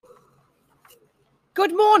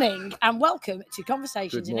Good morning and welcome to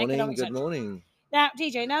Conversations Good in morning. Economic Good Central. morning. Now,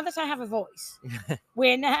 DJ, now that I have a voice,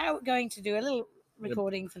 we're now going to do a little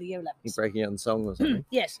recording for the Year You're 11s. breaking out in song or something.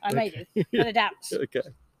 Yes, I may do, for the dance. Okay.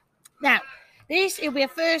 Now, it'll be a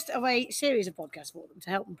first of a series of podcasts for them to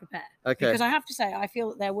help them prepare. Okay. Because I have to say, I feel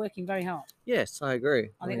that they're working very hard. Yes, I agree.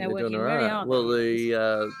 I think they're doing working all really right. hard. Well,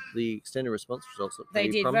 the extended response results look They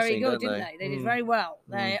pretty did promising, very good, don't didn't they? They did very well.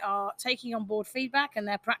 They are taking on board feedback and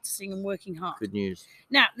they're practicing and working hard. Good news.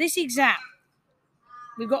 Now, this exam,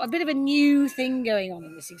 we've got a bit of a new thing going on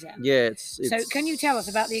in this exam. Yeah, it's So can you tell us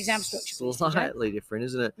about the exam structure, please, TJ? Slightly different,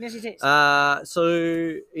 isn't it? Yes, it is.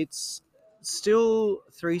 So it's still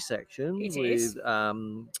 3 sections It with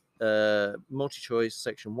is. multi-choice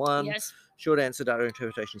section 1. Yes. Short answer data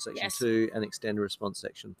interpretation section Yes. 2 and extended response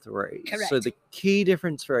section 3. Correct. So the key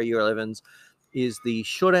difference for our Year 11s is the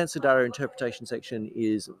short answer data interpretation section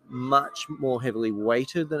is much more heavily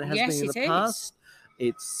weighted than it has been in the past.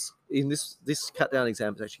 It's in this cut down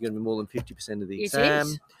exam, it's actually going to be more than 50% of the exam. It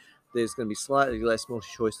is. There's going to be slightly less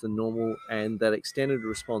multi-choice than normal, and that extended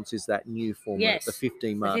response is that new format, Yes. the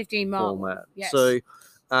 15-mark 15-mark format. Yes. So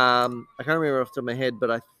I can't remember off the top of my head, but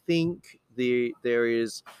I think there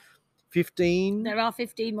is 15. There are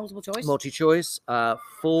 15 multiple choice. Multi-choice,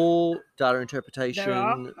 4 data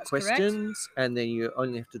interpretation That's questions, and then you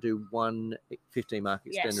only have to do 1 15-mark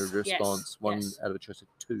extended response, one out of a choice of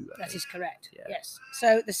 2. That is correct. Yeah. Yes.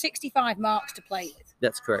 So the 65 marks to play with.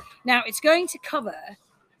 That's correct. Now it's going to cover,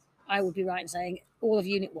 I would be right in saying, all of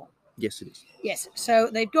Unit 1. Yes, it is. Yes. So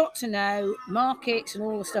they've got to know markets and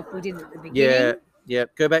all the stuff we did at the beginning. Yeah.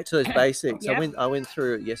 Go back to those basics. Yep. I went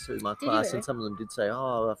through it yesterday with my class, really? and some of them did say,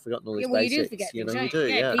 "Oh, I've forgotten all these Well, basics." you do forget things, you do.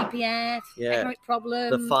 Yeah. PPF, economic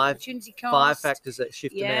problem, The 5 opportunity cost, 5 factors that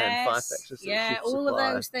shift demand, 5 factors that shift all supply.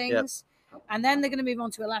 of those things. Yep. And then they're going to move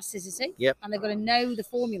on to elasticity. Yep. And they've got to know the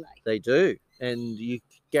formulae. They do. And you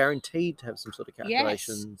guaranteed to have some sort of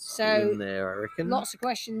calculations in there, I reckon. Lots of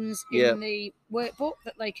questions in the workbook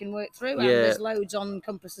that they can work through, and there's loads on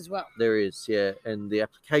Compass as well. There is, and the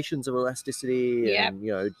applications of elasticity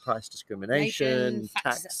and price discrimination,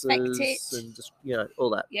 taxes, and just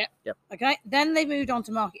all that. Yep. Okay. Then they moved on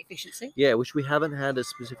to market efficiency. Yeah, which we haven't had a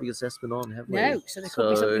specific assessment on, have we? No, so there could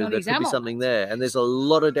be something on the exam. There could be something there, and there's a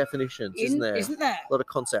lot of definitions, isn't there? A lot of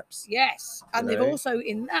concepts. Yes, and they've also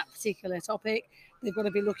in that particular topic, they've got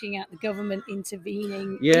to be looking at the government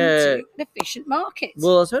intervening into efficient markets.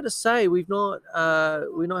 Well, I was about to say we've not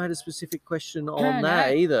had a specific question on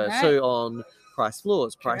that either. No. So on price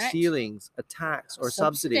floors, price ceilings, a tax or a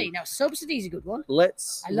subsidy. Now, subsidy is a good one.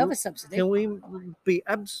 I love a subsidy. Can we be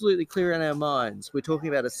absolutely clear in our minds? We're talking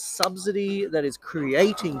about a subsidy that is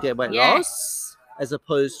creating deadweight loss, as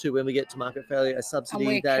opposed to when we get to market failure, a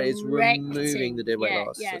subsidy that is removing the deadweight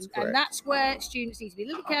loss. Yeah, and that's where students need to be a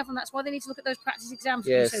little careful, and that's why they need to look at those practice exams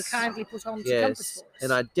that you so kindly put on to Compass for us.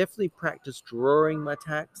 And I definitely practice drawing my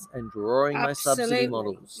tax and drawing my subsidy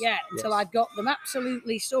models. Yeah, until I've got them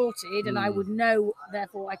absolutely sorted, and I would know,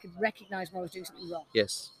 therefore I could recognise when I was doing something wrong.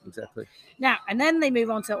 Yes, exactly. Now, and then they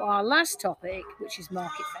move on to our last topic, which is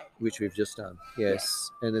market failure. Which we've just done,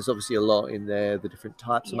 yes. And there's obviously a lot in there, the different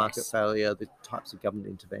types of market failure, the types of government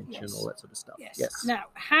intervention, all that sort of stuff. Yes. Now,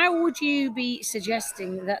 how would you be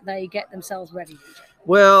suggesting that they get themselves ready, DJ?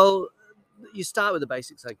 Well, you start with the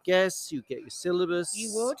basics, I guess. You get your syllabus.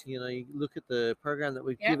 You would. You look at the program that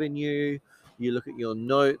we've given you. You look at your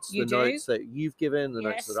notes, notes that you've given, the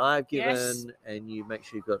notes that I've given, and you make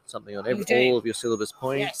sure you've got something on all of your syllabus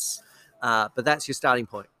points. But that's your starting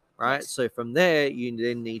point. Right, so from there you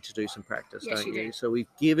then need to do some practice, don't you? So we've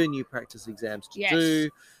given you practice exams to do.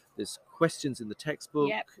 There's questions in the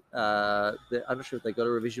textbook. I'm not sure if they got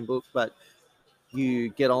a revision book, but you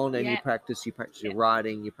get on and you practice your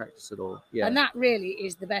writing, you practice it all. Yeah, and that really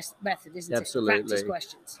is the best method, isn't it? Absolutely. Practice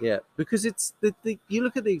questions. Yeah, because it's you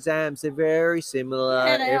look at the exams; they're very similar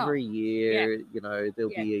every year. There'll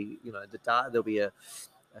be there'll be a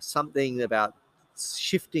something about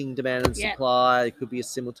shifting demand and supply. It could be a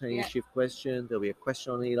simultaneous shift question. There'll be a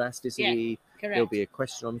question on elasticity. There'll be a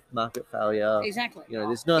question on market failure. Exactly.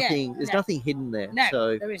 There's nothing. There's nothing hidden there.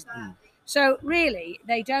 No, there isn't. So really,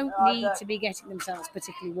 they don't need to be getting themselves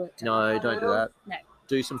particularly worked out. No, don't do that. No.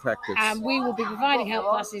 Do some practice. And we will be providing help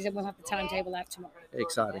classes, and we'll have the timetable out tomorrow.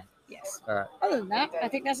 Exciting. Yes. All right. Other than that, I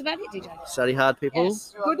think that's about it, DJ. Study hard, people.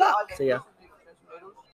 Yes. Good luck. See ya.